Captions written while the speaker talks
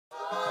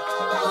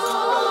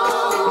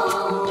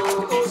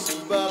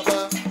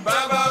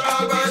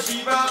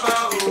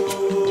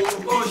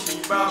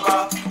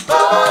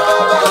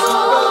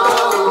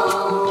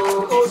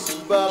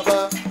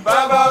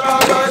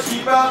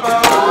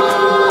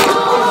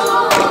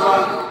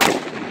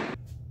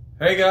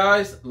Hey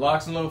guys,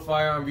 Locks and Load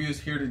Firearm Reviews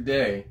here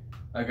today.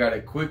 I got a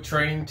quick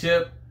training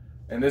tip,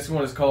 and this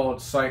one is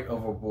called sight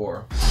over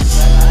bore.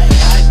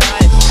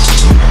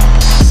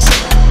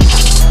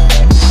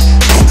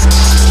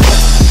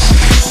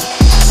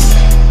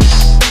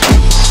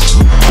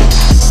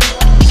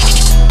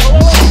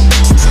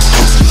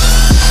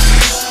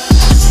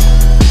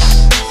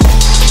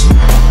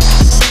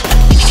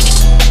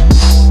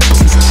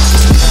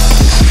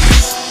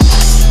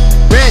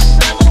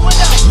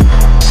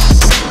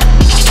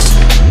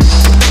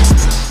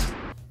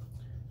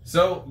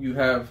 So you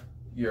have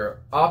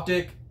your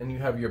optic and you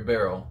have your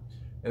barrel,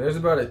 and there's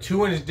about a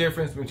 2-inch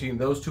difference between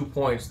those 2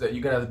 points that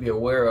you're gonna have to be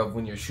aware of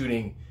when you're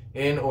shooting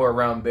in or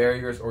around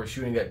barriers or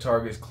shooting at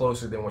targets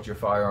closer than what your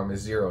firearm is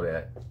zeroed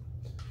at.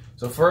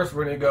 So first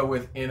we're gonna go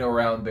with in or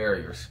around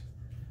barriers.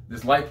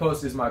 This light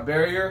post is my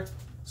barrier,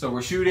 so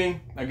we're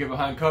shooting, I get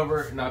behind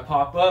cover and I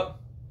pop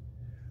up.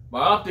 My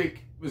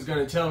optic is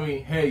gonna tell me,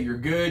 hey, you're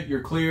good,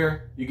 you're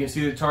clear, you can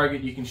see the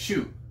target, you can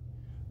shoot.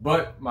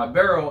 But my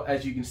barrel,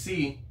 as you can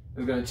see,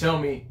 is going to tell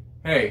me,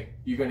 hey,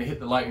 you're going to hit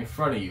the light in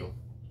front of you.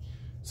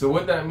 So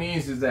what that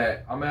means is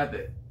that I'm going to have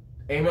to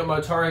aim at my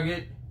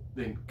target,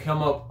 then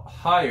come up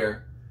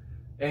higher,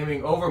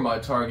 aiming over my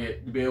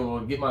target to be able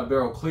to get my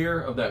barrel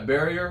clear of that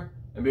barrier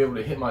and be able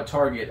to hit my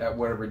target at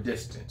whatever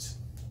distance.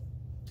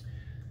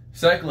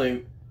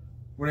 Secondly,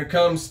 when it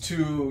comes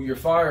to your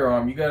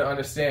firearm, you got to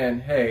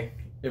understand, hey,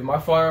 if my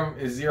firearm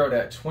is zeroed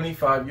at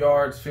 25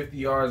 yards, 50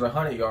 yards,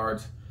 100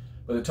 yards,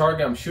 but the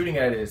target I'm shooting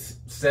at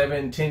is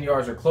 7, 10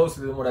 yards or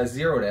closer than what I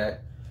zeroed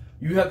at,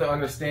 you have to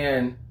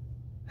understand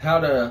how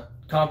to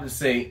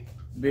compensate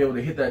to be able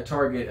to hit that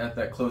target at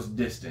that close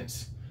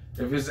distance.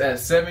 If it's at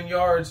 7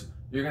 yards,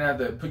 you're gonna have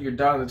to put your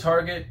dot on the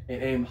target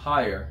and aim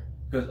higher,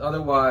 because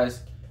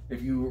otherwise,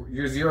 if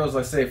your zeros,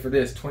 let's say for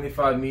this,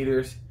 25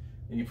 meters,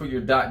 and you put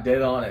your dot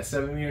dead on at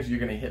 7 meters, you're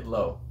gonna hit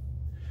low.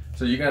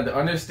 So you're gonna have to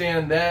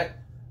understand that,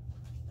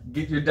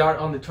 get your dot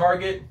on the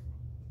target,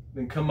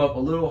 then come up a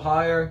little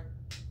higher,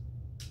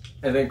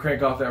 and then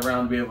crank off that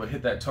round to be able to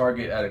hit that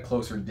target at a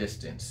closer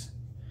distance.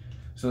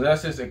 So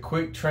that's just a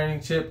quick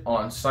training tip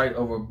on sight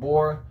over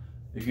bore.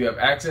 If you have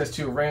access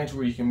to a range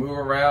where you can move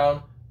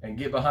around and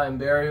get behind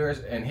barriers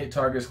and hit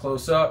targets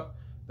close up,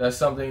 that's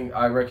something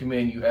I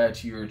recommend you add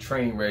to your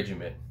training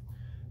regimen.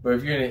 But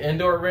if you're in an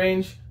indoor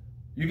range,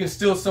 you can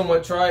still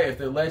somewhat try if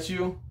they let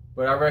you,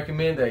 but I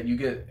recommend that you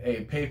get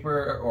a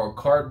paper or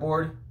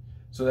cardboard,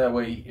 so that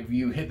way if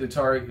you hit the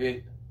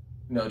target,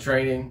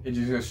 training, it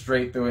just goes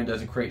straight through and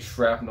doesn't create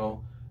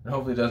shrapnel, and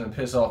hopefully it doesn't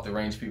piss off the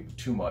range people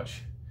too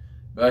much.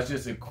 But that's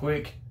just a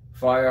quick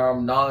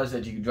firearm knowledge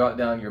that you can drop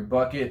down your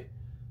bucket.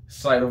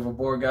 Sight over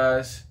bore,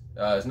 guys.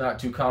 It's not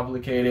too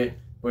complicated,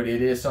 but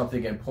it is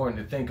something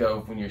important to think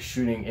of when you're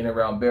shooting in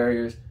around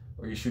barriers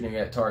or you're shooting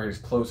at targets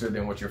closer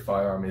than what your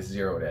firearm is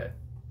zeroed at.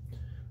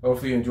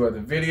 Hopefully you enjoyed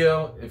the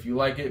video. If you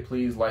like it,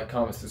 please like,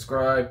 comment,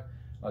 subscribe.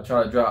 I'll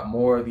try to drop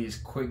more of these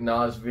quick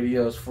knowledge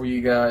videos for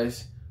you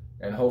guys,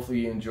 and hopefully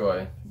you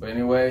enjoy. But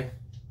anyway,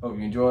 hope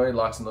you enjoy.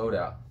 Locks and Load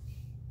out.